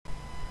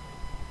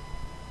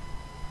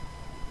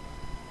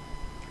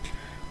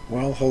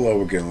Well,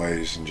 hello again,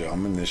 ladies and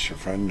gentlemen. This is your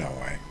friend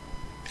Noe.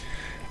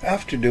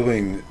 After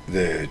doing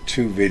the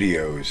two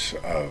videos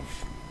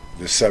of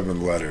the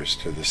 7 letters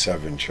to the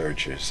 7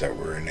 churches that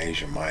were in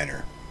Asia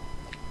Minor,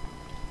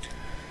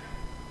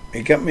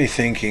 it got me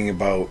thinking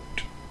about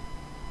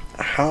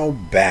how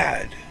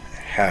bad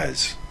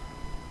has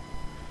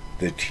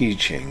the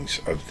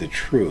teachings of the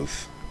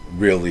truth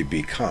really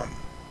become.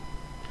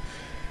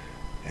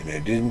 And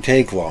it didn't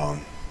take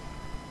long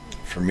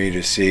for me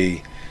to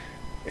see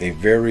a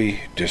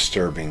very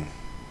disturbing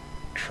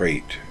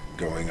trait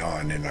going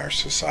on in our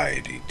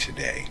society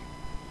today.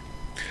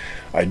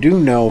 I do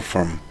know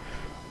from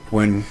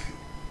when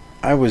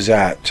I was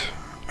at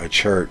a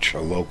church, a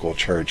local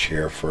church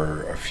here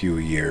for a few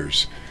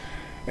years,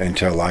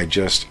 until I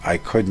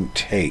couldn't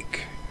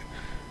take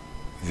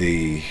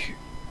the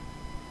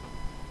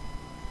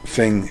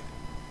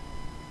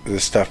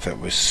stuff that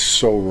was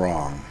so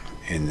wrong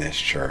in this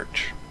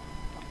church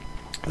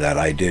that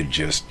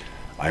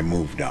I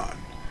moved on.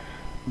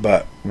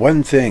 But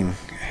one thing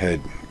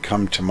had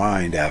come to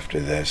mind after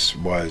this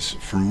was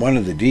from one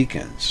of the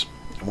deacons.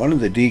 One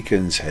of the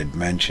deacons had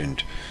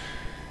mentioned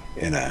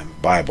in a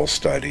Bible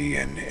study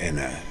and in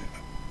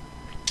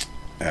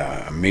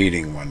a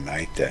meeting one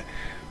night that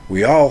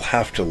we all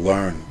have to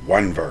learn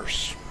one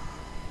verse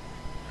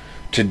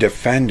to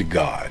defend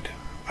God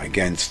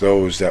against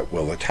those that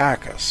will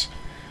attack us.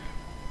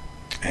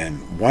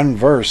 And one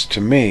verse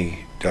to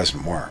me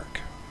doesn't work,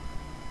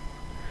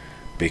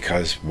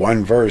 because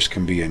one verse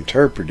can be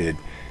interpreted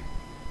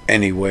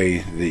any way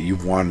that you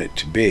want it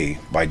to be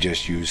by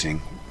just using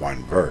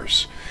one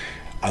verse,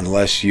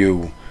 unless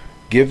you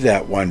give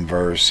that one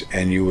verse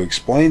and you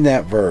explain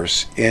that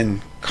verse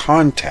in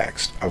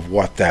context of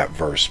what that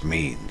verse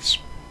means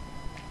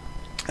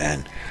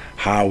and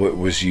how it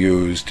was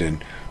used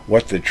and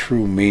what the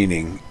true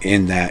meaning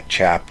in that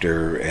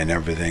chapter and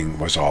everything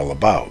was all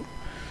about.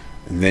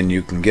 And then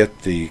you can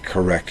get the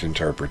correct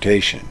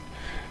interpretation.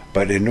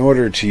 But in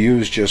order to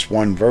use just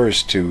one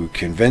verse to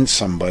convince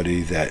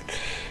somebody that,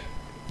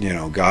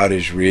 God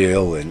is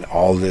real and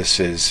all this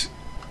is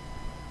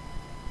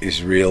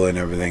real and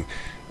everything,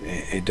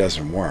 it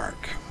doesn't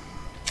work.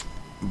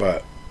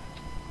 But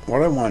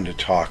what I wanted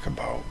to talk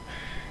about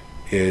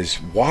is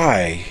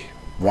why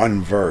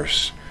one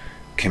verse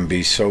can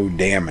be so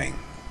damning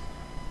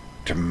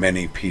to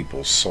many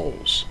people's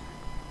souls.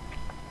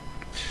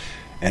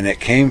 And it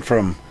came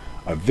from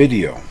a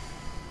video.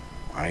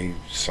 I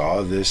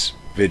saw this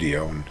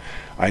video, and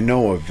I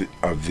know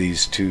of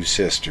these two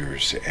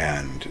sisters,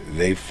 and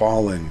they've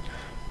fallen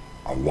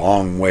a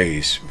long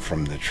ways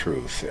from the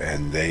truth,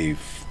 and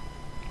they've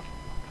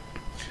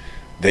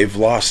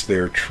lost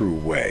their true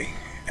way,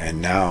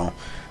 and now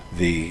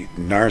the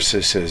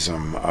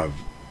narcissism of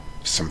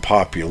some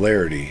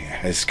popularity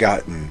has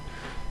gotten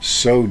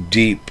so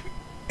deep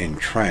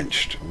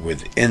entrenched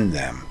within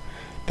them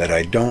that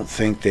I don't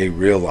think they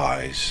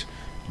realize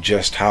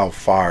just how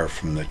far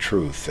from the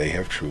truth they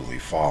have truly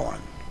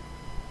fallen.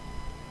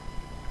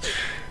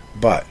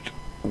 But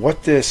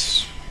what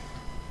this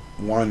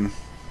one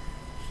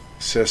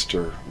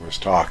sister was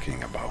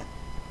talking about,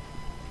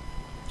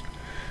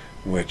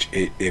 which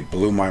it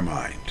blew my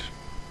mind.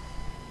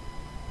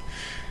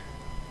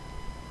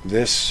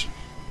 This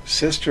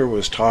sister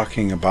was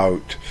talking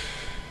about,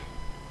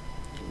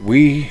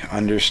 we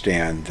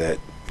understand that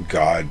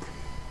God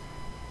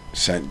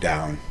sent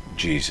down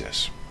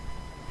Jesus.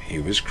 He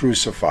was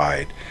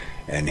crucified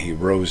and he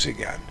rose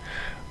again.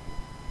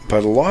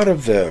 But a lot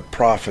of the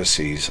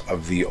prophecies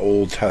of the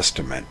Old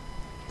Testament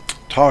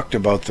talked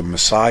about the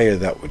Messiah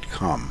that would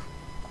come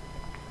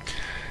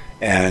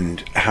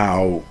and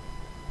how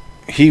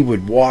he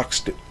would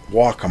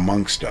walk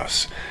amongst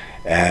us,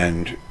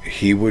 and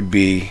he would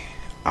be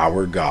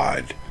our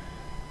God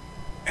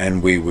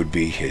and we would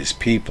be his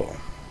people.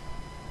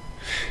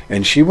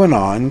 And she went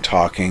on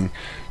talking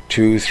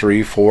 2,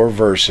 3, 4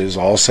 verses,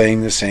 all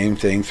saying the same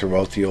thing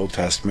throughout the Old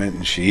Testament,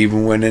 and she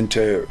even went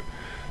into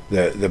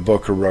the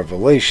book of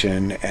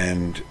Revelation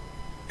and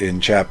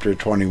in chapter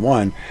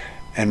 21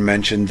 and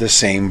mentioned the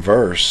same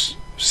verse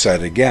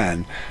said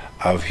again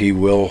of he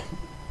will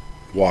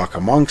walk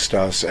amongst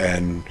us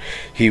and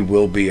he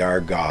will be our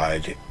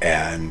God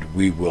and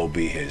we will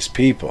be his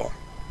people.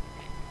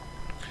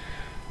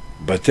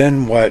 But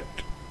then what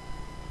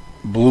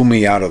blew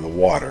me out of the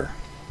water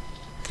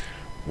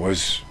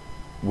was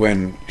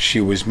when she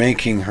was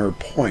making her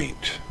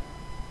point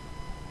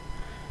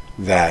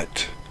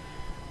that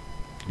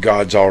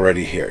God's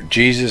already here.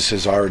 Jesus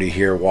is already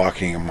here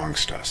walking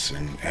amongst us,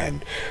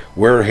 and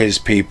we're his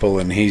people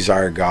and he's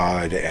our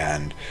God,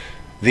 and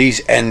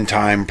these end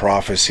time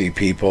prophecy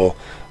people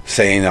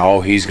saying, oh,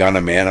 he's going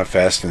to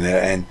manifest,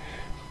 and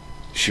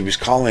she was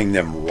calling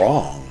them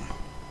wrong.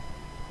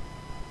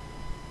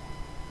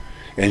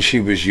 And she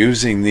was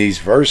using these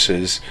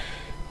verses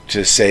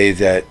to say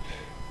that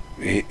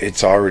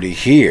it's already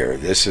here.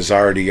 This is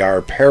already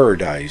our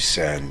paradise,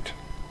 and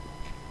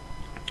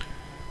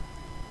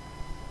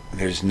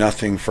there's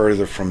nothing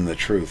further from the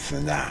truth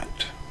than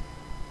that.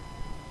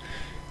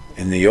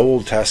 In the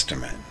Old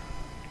Testament,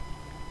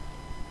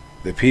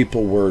 the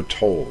people were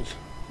told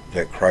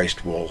that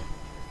Christ will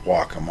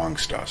walk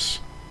amongst us.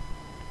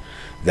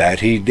 That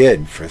he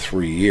did for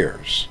 3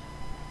 years.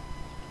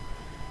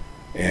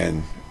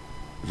 In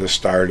the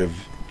start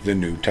of the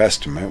New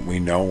Testament, we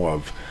know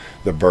of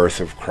the birth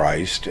of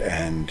Christ,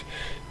 and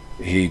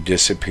he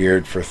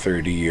disappeared for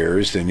 30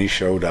 years, then he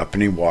showed up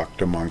and he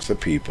walked amongst the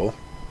people.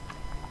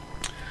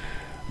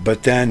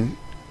 But then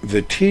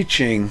the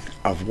teaching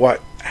of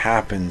what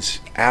happens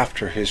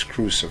after his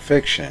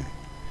crucifixion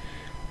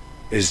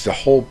is the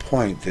whole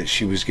point that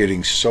she was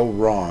getting so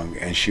wrong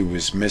and she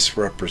was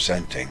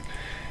misrepresenting.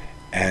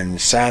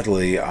 And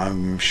sadly,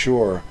 I'm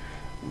sure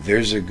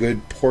there's a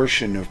good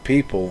portion of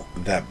people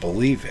that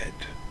believe it.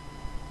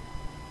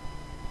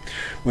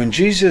 When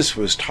Jesus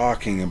was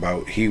talking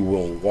about he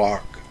will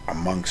walk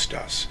amongst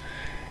us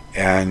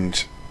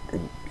and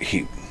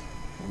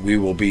we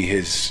will be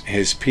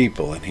his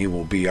people and he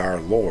will be our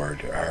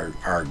Lord,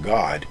 our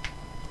God,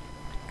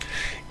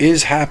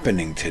 is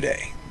happening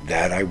today.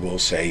 That I will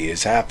say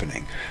is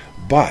happening.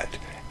 But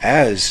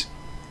as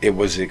it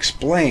was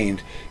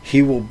explained,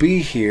 he will be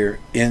here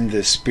in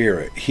the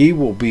Spirit. He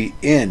will be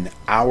in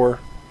our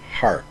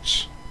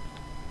hearts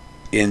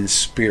in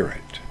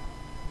spirit.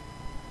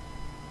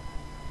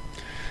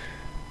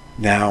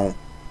 Now,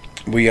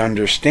 we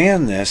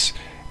understand this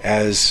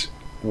as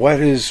what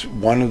is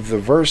one of the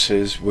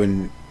verses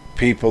when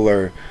people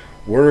are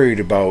worried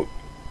about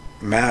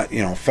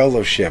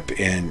fellowship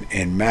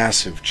in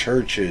massive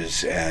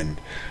churches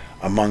and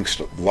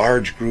amongst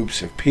large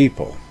groups of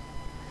people.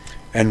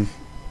 And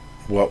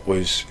what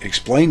was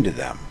explained to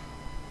them: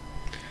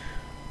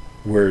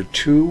 where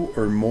 2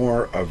 or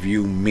more of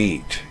you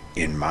meet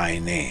in my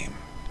name,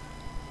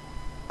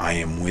 I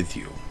am with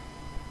you.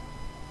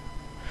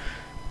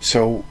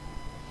 So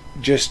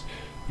just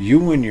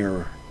you and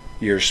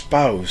your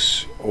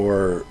spouse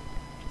or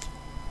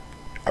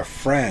a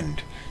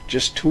friend,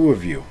 just 2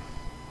 of you,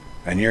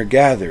 and you're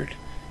gathered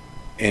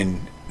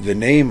in the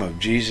name of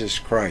Jesus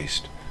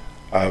Christ,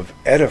 of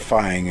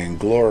edifying and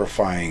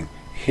glorifying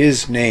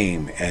his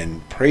name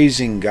and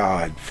praising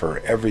God for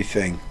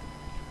everything,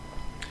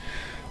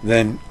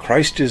 then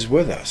Christ is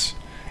with us.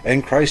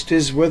 And Christ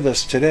is with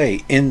us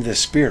today in the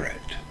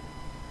Spirit.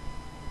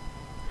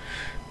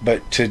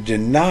 But to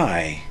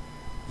deny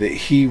that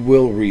he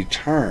will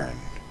return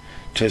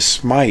to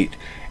smite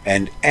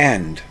and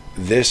end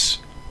this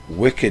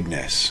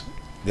wickedness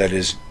that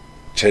is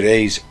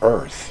today's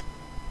earth,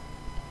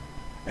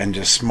 and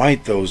to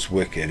smite those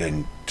wicked,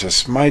 and to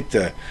smite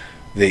the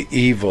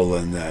evil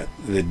and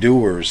the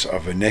doers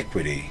of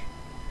iniquity,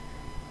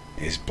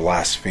 is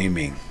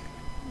blaspheming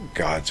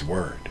God's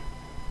word.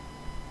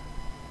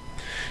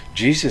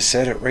 Jesus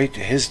said it right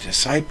to his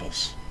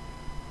disciples,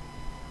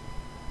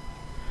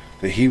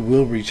 that he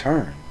will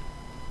return.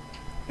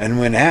 And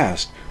when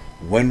asked,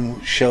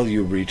 when shall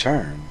you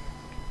return?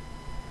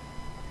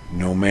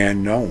 No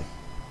man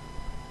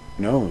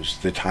knows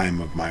the time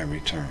of my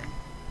return.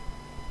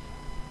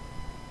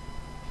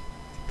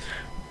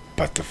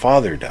 But the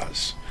Father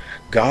does.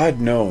 God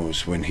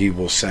knows when he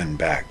will send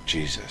back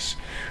Jesus.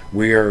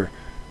 We are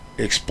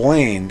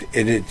explained,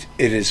 it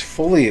is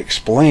fully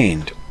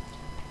explained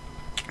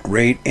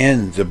right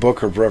in the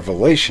book of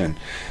Revelation,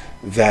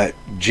 that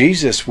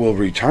Jesus will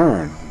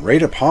return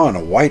right upon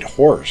a white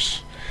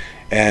horse,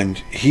 and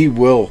he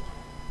will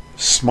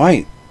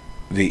smite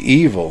the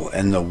evil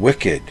and the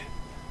wicked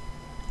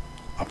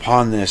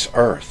upon this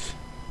earth.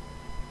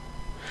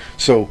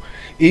 So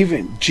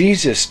even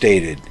Jesus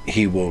stated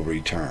he will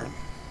return.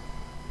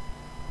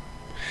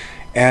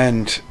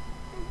 And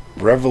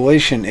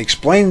Revelation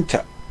explains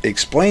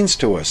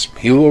to us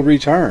he will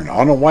return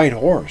on a white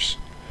horse.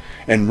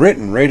 And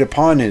written right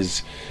upon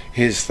his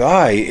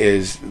thigh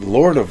is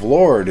Lord of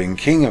Lords and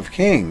King of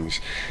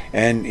Kings.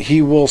 And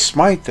he will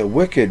smite the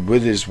wicked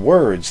with his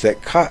words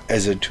that cut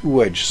as a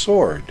two-edged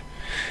sword.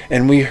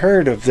 And we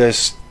heard of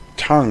this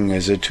tongue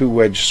as a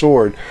two-edged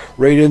sword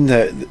right in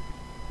the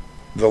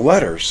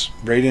letters,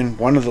 right in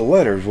one of the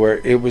letters where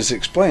it was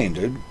explained,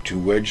 a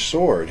two-edged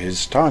sword.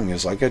 His tongue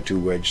is like a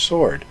two-edged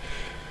sword.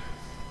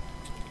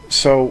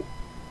 So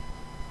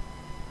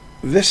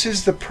this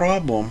is the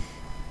problem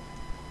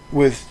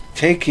with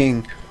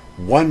taking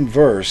one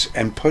verse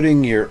and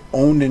putting your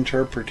own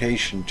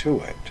interpretation to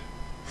it.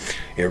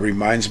 It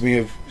reminds me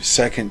of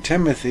 2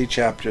 Timothy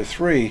chapter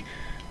 3,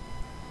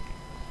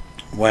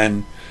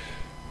 when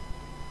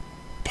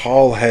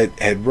Paul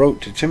had wrote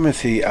to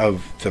Timothy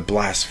of the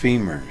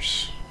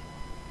blasphemers.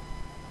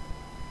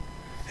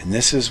 And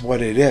this is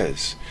what it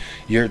is.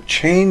 You're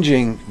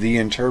changing the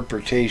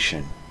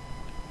interpretation.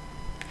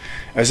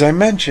 As I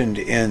mentioned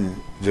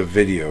in the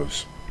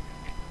videos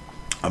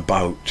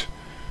about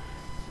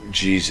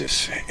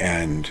Jesus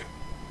and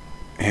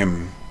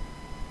him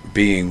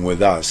being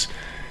with us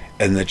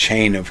and the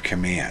chain of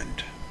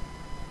command,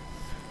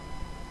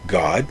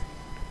 God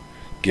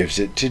gives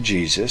it to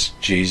Jesus,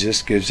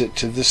 Jesus gives it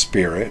to the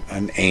Spirit,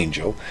 an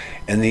angel,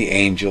 and the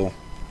angel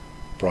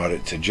brought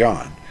it to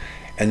John.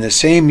 And the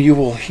same you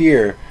will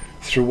hear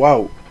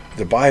throughout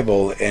the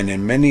Bible and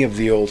in many of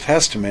the Old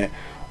Testament.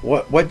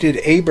 What did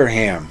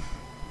Abraham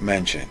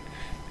mention.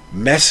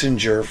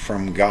 Messenger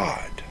from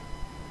God.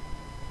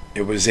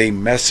 It was a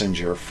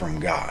messenger from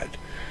God.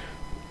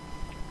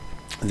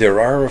 There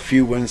are a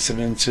few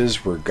incidences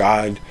where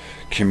God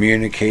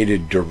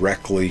communicated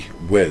directly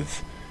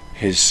with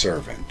his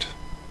servant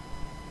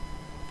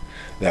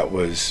that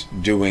was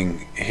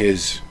doing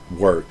his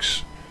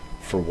works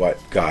for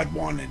what God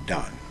wanted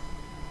done.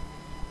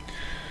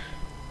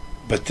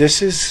 But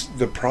this is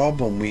the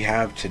problem we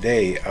have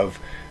today of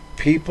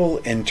people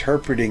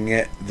interpreting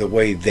it the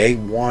way they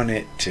want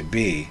it to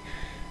be,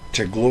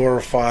 to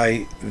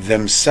glorify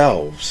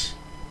themselves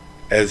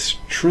as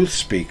truth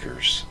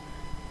speakers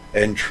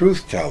and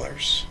truth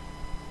tellers,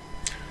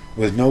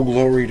 with no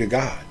glory to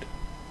God.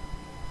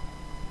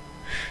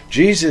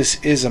 Jesus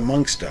is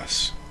amongst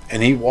us,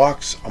 and he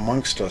walks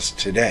amongst us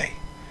today,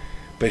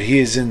 but he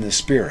is in the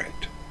Spirit.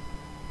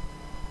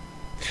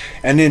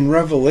 And in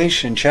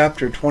Revelation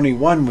chapter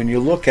 21, when you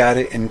look at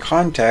it in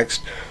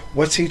context,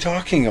 what's he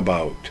talking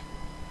about?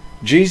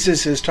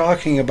 Jesus is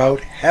talking about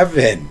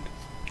heaven.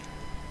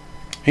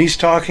 He's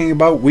talking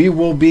about we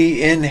will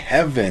be in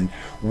heaven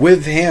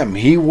with him.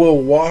 He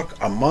will walk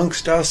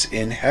amongst us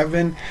in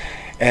heaven,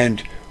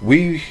 and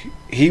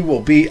he will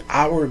be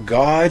our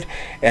God,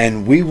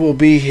 and we will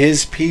be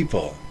his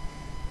people.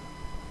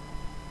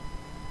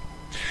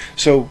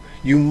 So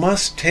you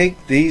must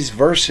take these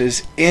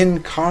verses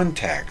in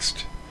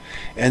context.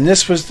 And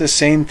this was the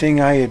same thing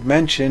I had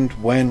mentioned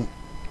when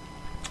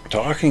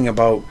talking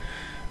about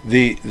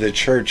the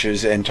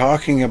churches and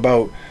talking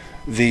about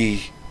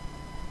the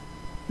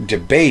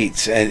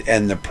debates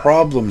and the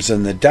problems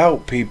and the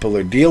doubt people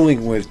are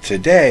dealing with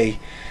today,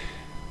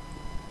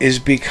 is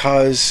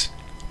because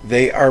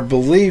they are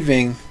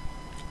believing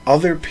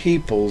other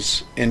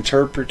people's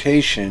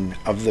interpretation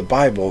of the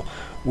Bible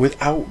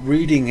without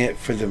reading it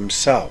for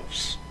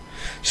themselves.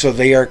 So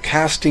they are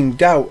casting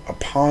doubt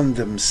upon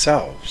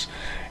themselves.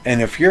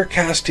 And if you're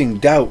casting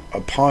doubt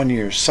upon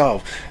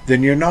yourself,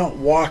 then you're not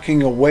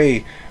walking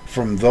away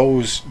from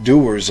those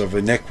doers of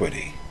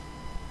iniquity.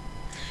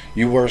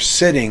 You are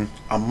sitting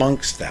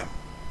amongst them.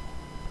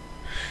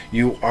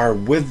 You are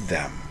with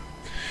them.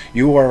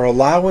 You are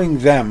allowing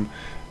them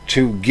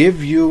to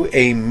give you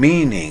a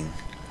meaning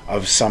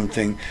of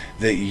something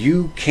that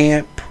you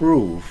can't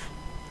prove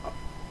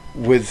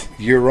with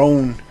your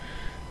own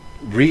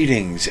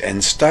readings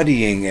and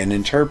studying and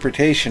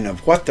interpretation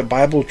of what the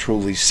Bible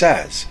truly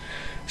says.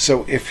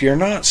 So if you're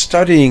not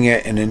studying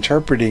it and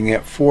interpreting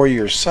it for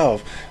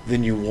yourself,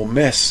 then you will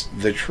miss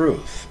the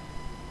truth.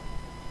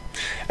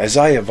 As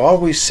I have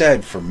always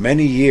said for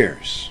many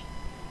years,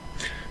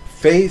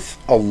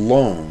 faith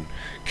alone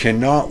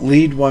cannot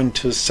lead one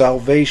to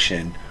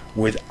salvation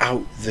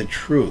without the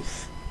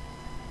truth.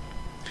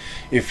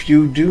 If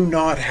you do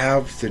not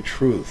have the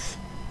truth,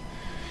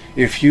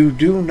 if you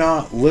do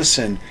not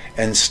listen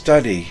and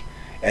study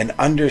and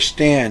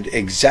understand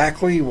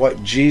exactly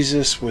what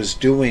Jesus was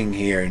doing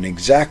here and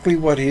exactly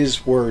what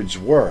his words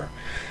were,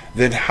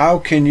 then how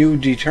can you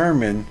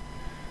determine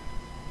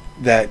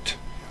that,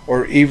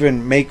 or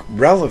even make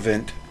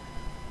relevant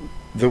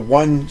the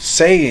one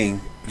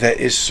saying that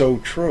is so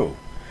true,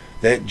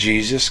 that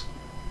Jesus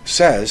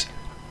says,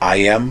 I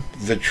am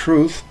the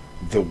truth,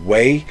 the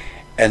way,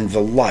 and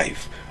the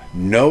life.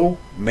 No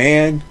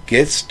man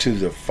gets to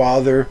the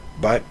Father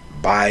but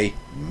by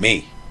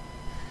me.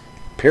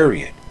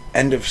 Period.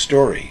 End of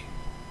story.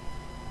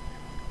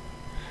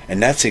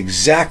 And that's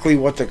exactly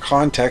what the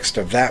context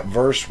of that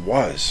verse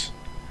was.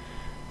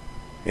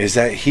 Is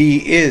that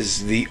he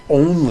is the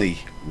only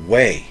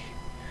way.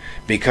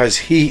 Because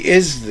he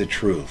is the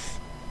truth.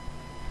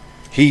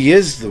 He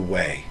is the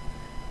way.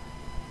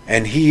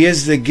 And he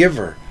is the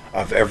giver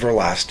of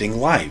everlasting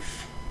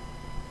life.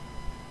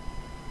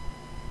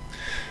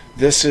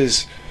 This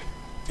is,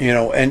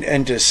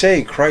 and to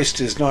say Christ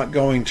is not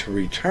going to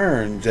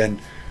return, then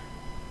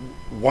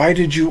why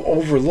did you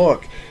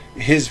overlook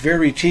his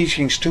very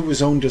teachings to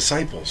his own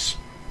disciples?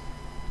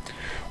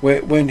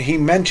 When he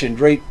mentioned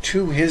right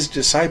to his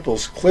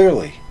disciples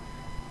clearly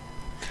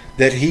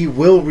that he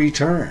will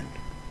return.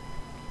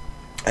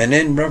 And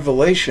in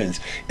Revelations,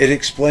 it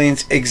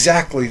explains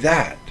exactly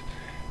that.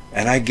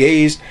 And I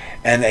gazed,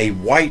 and a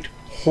white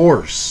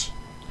horse,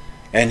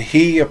 and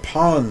he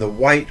upon the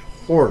white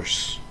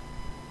horse,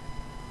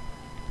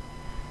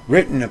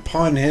 written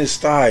upon his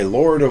thigh,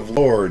 Lord of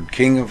Lords,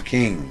 King of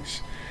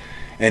Kings.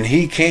 And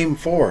he came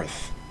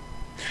forth.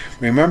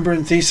 Remember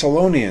in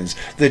Thessalonians,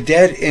 the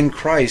dead in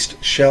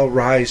Christ shall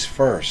rise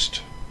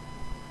first.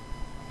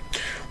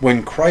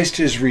 When Christ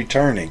is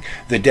returning,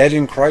 the dead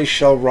in Christ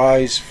shall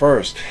rise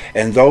first,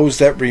 and those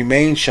that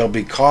remain shall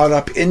be caught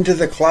up into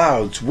the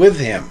clouds with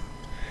him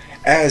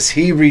as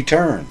he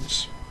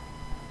returns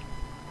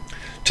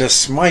to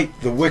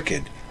smite the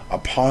wicked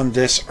upon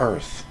this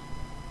earth.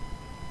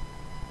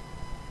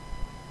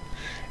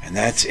 And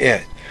that's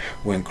it.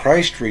 When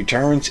Christ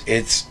returns,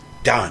 it's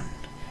done.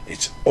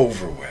 It's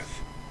over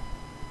with.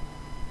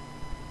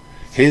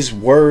 His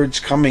words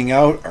coming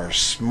out are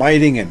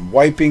smiting and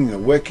wiping the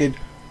wicked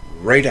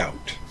right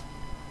out.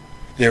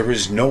 There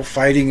is no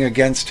fighting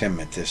against him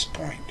at this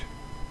point.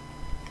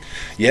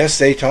 Yes,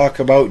 they talk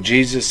about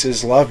Jesus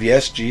is love.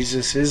 Yes,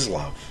 Jesus is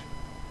love.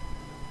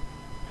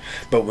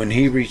 But when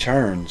he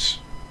returns,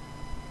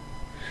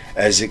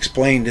 as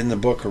explained in the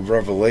book of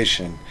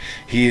Revelation,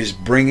 he is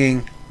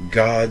bringing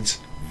God's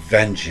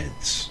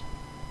vengeance.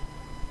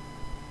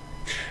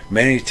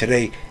 Many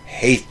today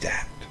hate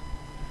that.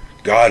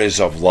 God is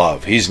of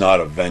love. He's not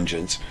of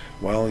vengeance.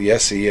 Well,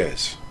 yes, he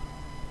is.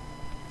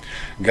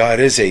 God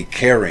is a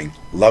caring,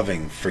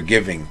 loving,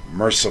 forgiving,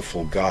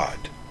 merciful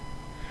God.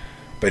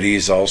 But he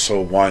is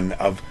also one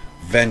of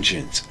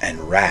vengeance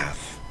and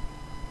wrath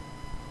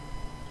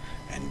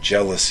and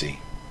jealousy.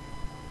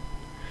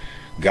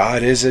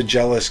 God is a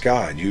jealous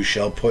God. You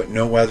shall put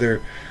no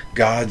other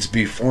gods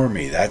before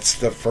me. That's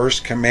the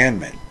first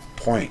commandment.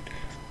 Point.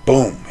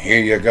 Boom.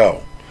 Here you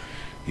go.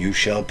 You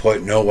shall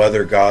put no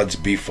other gods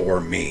before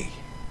me.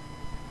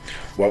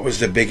 What was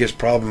the biggest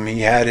problem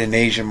he had in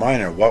Asia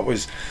Minor? What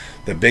was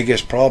the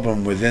biggest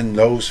problem within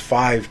those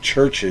 5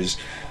 churches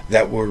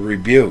that were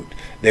rebuked?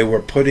 They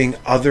were putting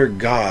other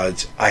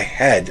gods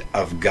ahead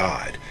of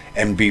God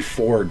and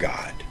before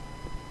God.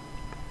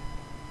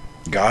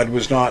 God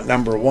was not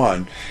number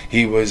 1.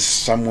 He was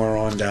somewhere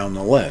on down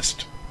the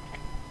list.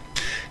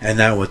 And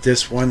now what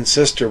this one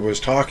sister was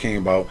talking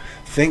about,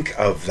 think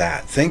of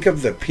that. Think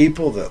of the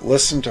people that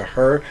listened to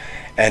her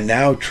and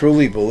now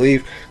truly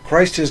believe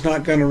Christ is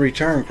not going to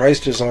return.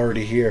 Christ is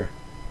already here.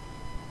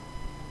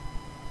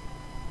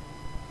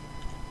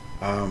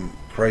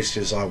 Christ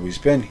has always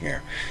been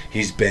here.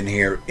 He's been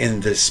here in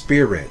the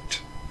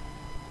spirit.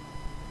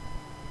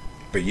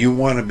 But you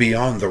want to be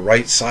on the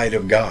right side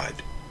of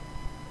God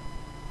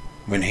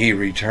when he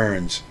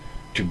returns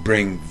to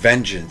bring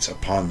vengeance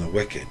upon the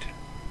wicked.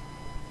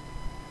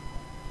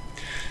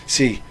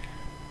 See,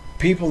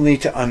 people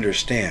need to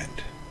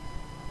understand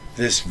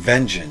this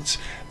vengeance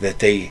that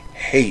they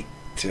hate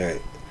to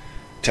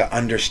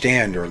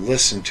understand or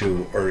listen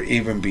to or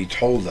even be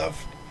told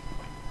of.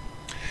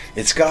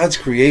 It's God's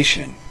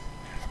creation.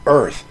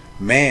 Earth,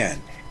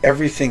 man,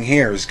 everything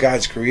here is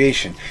God's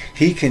creation.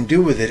 He can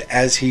do with it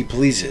as he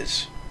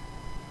pleases.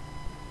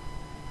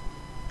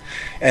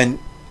 And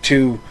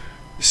to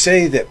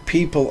say that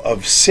people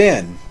of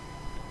sin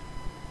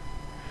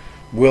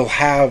will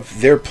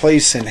have their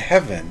place in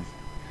heaven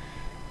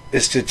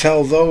is to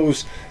tell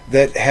those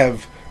that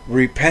have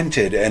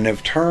repented and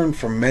have turned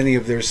from many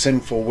of their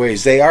sinful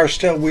ways. We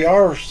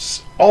are,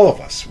 all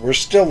of us, we're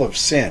still of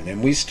sin,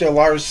 and we still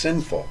are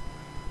sinful.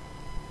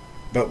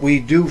 But we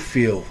do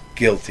feel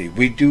guilty,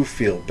 we do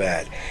feel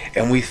bad,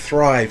 and we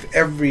thrive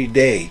every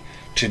day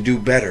to do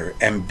better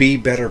and be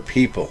better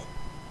people.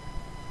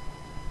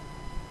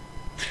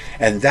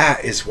 And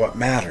that is what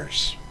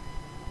matters.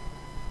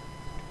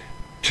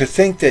 To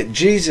think that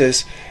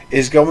Jesus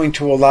is going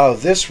to allow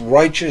this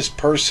righteous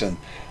person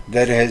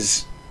that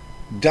has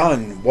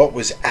done what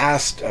was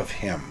asked of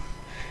him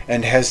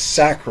and has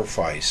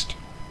sacrificed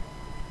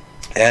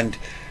and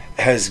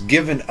has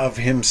given of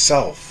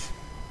himself,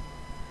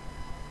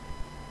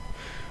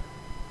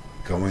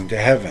 going to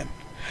heaven.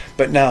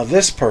 But now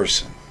this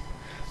person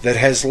that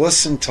has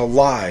listened to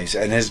lies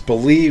and has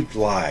believed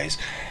lies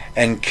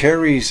and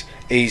carries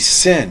a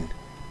sin,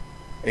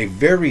 a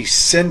very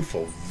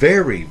sinful,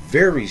 very,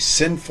 very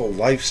sinful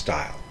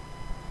lifestyle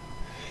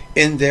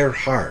in their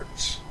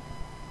hearts,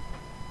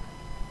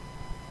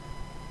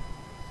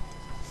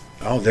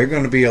 oh, they're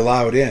going to be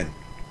allowed in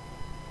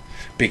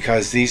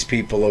because these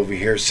people over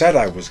here said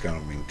I was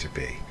going to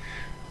be.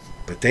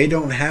 But they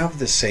don't have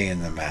the say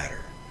in the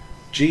matter.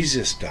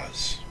 Jesus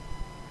does.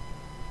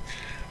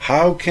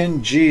 How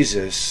can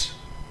Jesus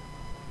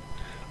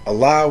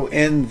allow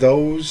in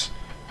those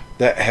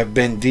that have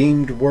been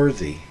deemed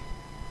worthy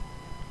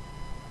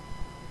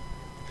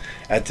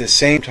at the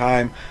same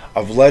time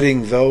of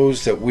letting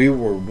those that we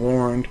were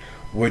warned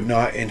would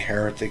not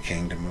inherit the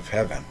kingdom of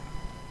heaven?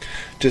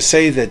 To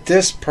say that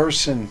this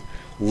person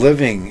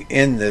living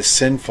in this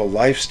sinful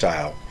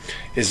lifestyle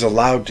is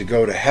allowed to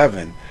go to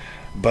heaven,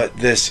 but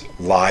this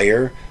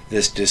liar,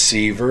 this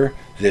deceiver,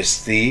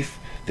 this thief,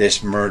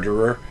 this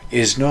murderer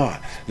is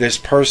not. This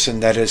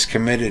person that has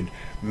committed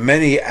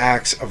many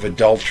acts of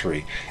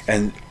adultery,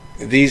 and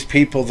these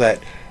people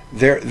that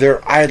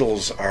their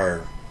idols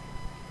are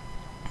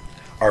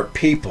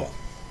people,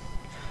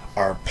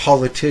 are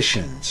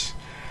politicians,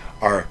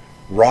 are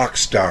rock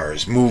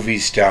stars, movie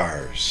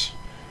stars,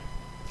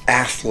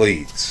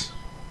 athletes.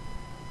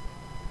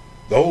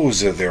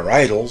 Those are their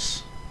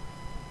idols.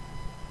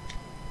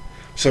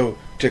 So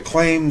to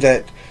claim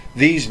that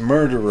these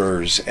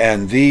murderers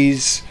and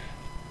these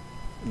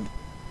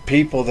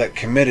people that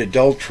commit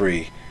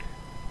adultery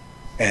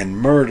and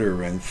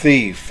murder and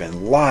thief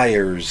and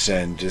liars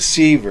and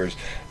deceivers,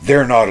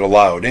 they're not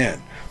allowed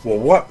in. Well,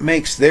 what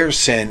makes their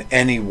sin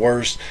any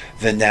worse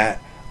than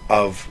that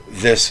of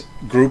this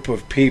group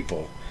of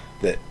people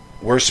that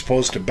we're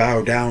supposed to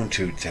bow down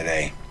to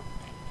today?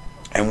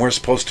 And we're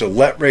supposed to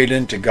let right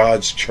into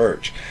God's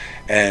church.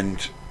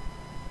 And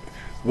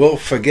we'll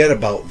forget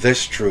about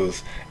this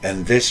truth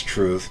and this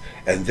truth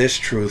and this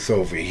truth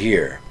over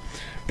here.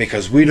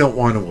 because we don't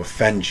want to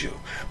offend you,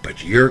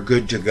 but you're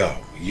good to go.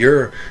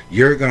 You're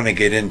going to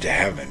get into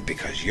heaven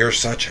because you're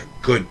such a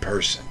good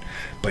person,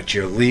 but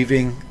you're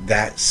leaving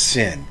that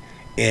sin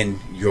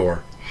in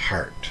your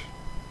heart.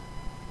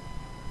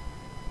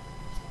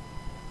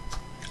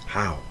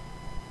 How?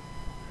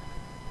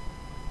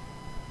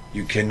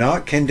 You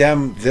cannot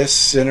condemn this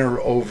sinner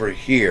over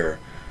here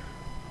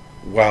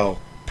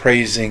while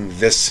praising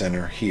this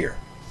sinner here.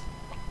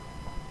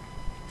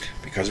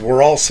 Because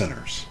we're all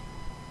sinners.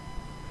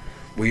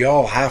 We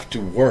all have to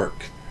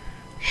work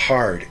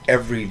hard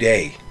every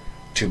day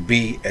to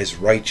be as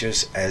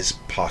righteous as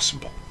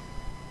possible.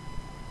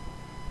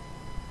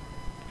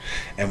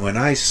 And when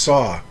I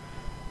saw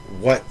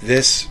what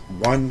this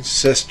one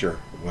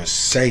sister was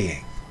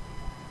saying,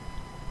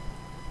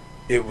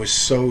 it was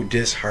so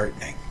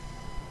disheartening.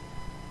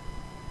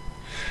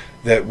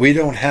 That we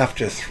don't have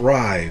to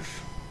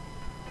thrive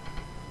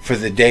for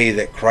the day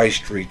that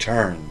Christ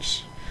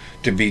returns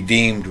to be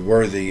deemed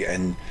worthy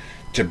and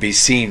to be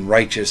seen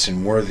righteous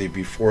and worthy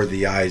before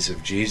the eyes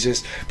of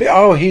Jesus. But,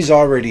 oh, he's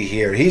already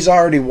here. He's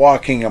already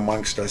walking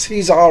amongst us.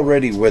 He's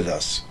already with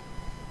us.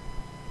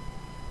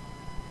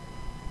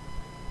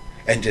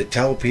 And to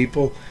tell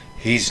people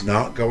he's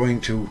not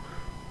going to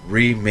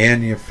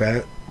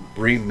remanifest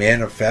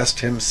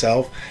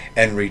himself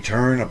and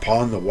return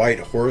upon the white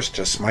horse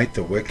to smite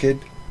the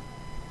wicked,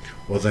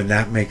 well, then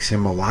that makes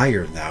him a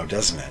liar now,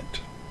 doesn't it?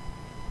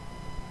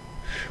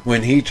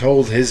 When he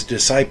told his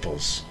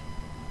disciples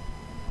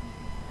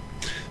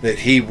that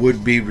he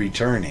would be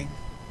returning,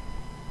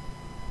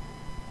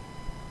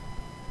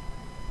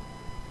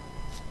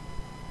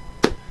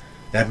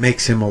 that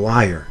makes him a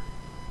liar.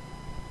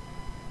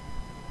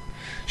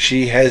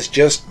 She has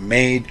just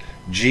made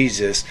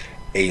Jesus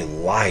a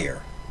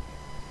liar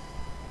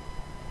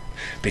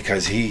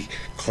because he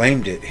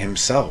claimed it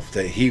himself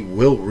that he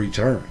will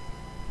return.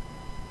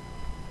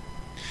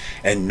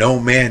 And no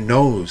man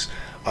knows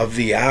of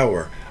the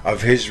hour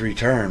of his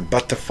return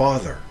but the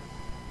Father.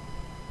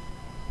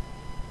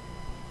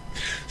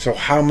 So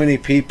how many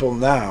people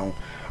now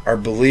are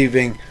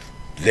believing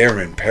they're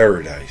in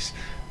paradise?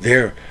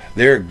 They're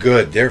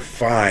good, they're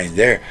fine,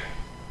 they're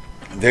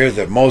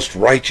the most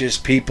righteous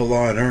people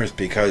on earth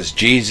because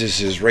Jesus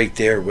is right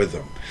there with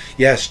them.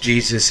 Yes,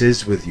 Jesus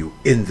is with you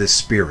in the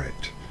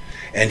Spirit,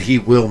 and he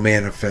will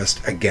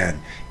manifest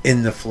again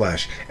in the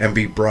flesh and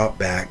be brought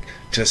back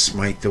to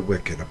smite the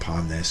wicked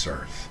upon this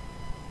earth.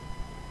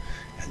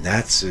 And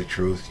that's the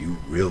truth you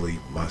really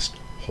must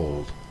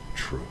hold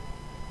true.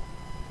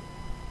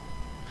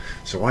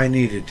 So I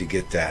needed to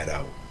get that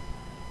out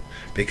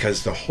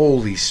because the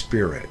Holy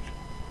Spirit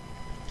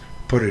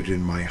put it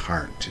in my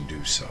heart to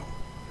do so.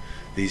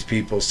 These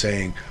people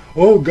saying,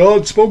 oh,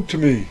 God spoke to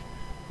me.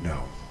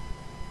 No.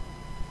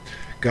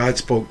 God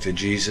spoke to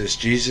Jesus.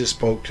 Jesus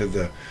spoke to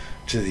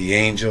the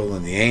angel,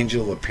 and the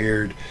angel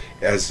appeared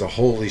as the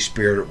Holy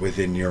Spirit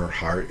within your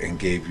heart and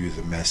gave you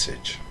the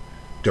message.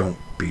 Don't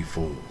be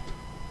fooled.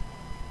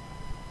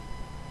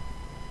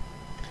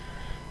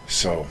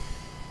 So,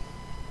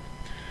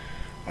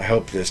 I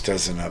hope this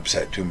doesn't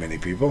upset too many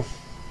people,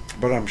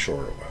 but I'm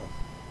sure it will.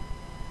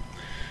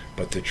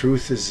 But the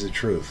truth is the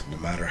truth, no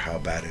matter how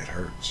bad it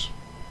hurts.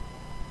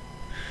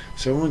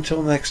 So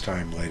until next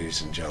time,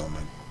 ladies and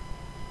gentlemen,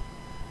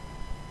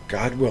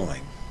 God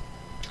willing,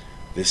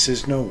 this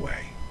is No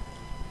Way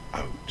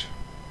Out.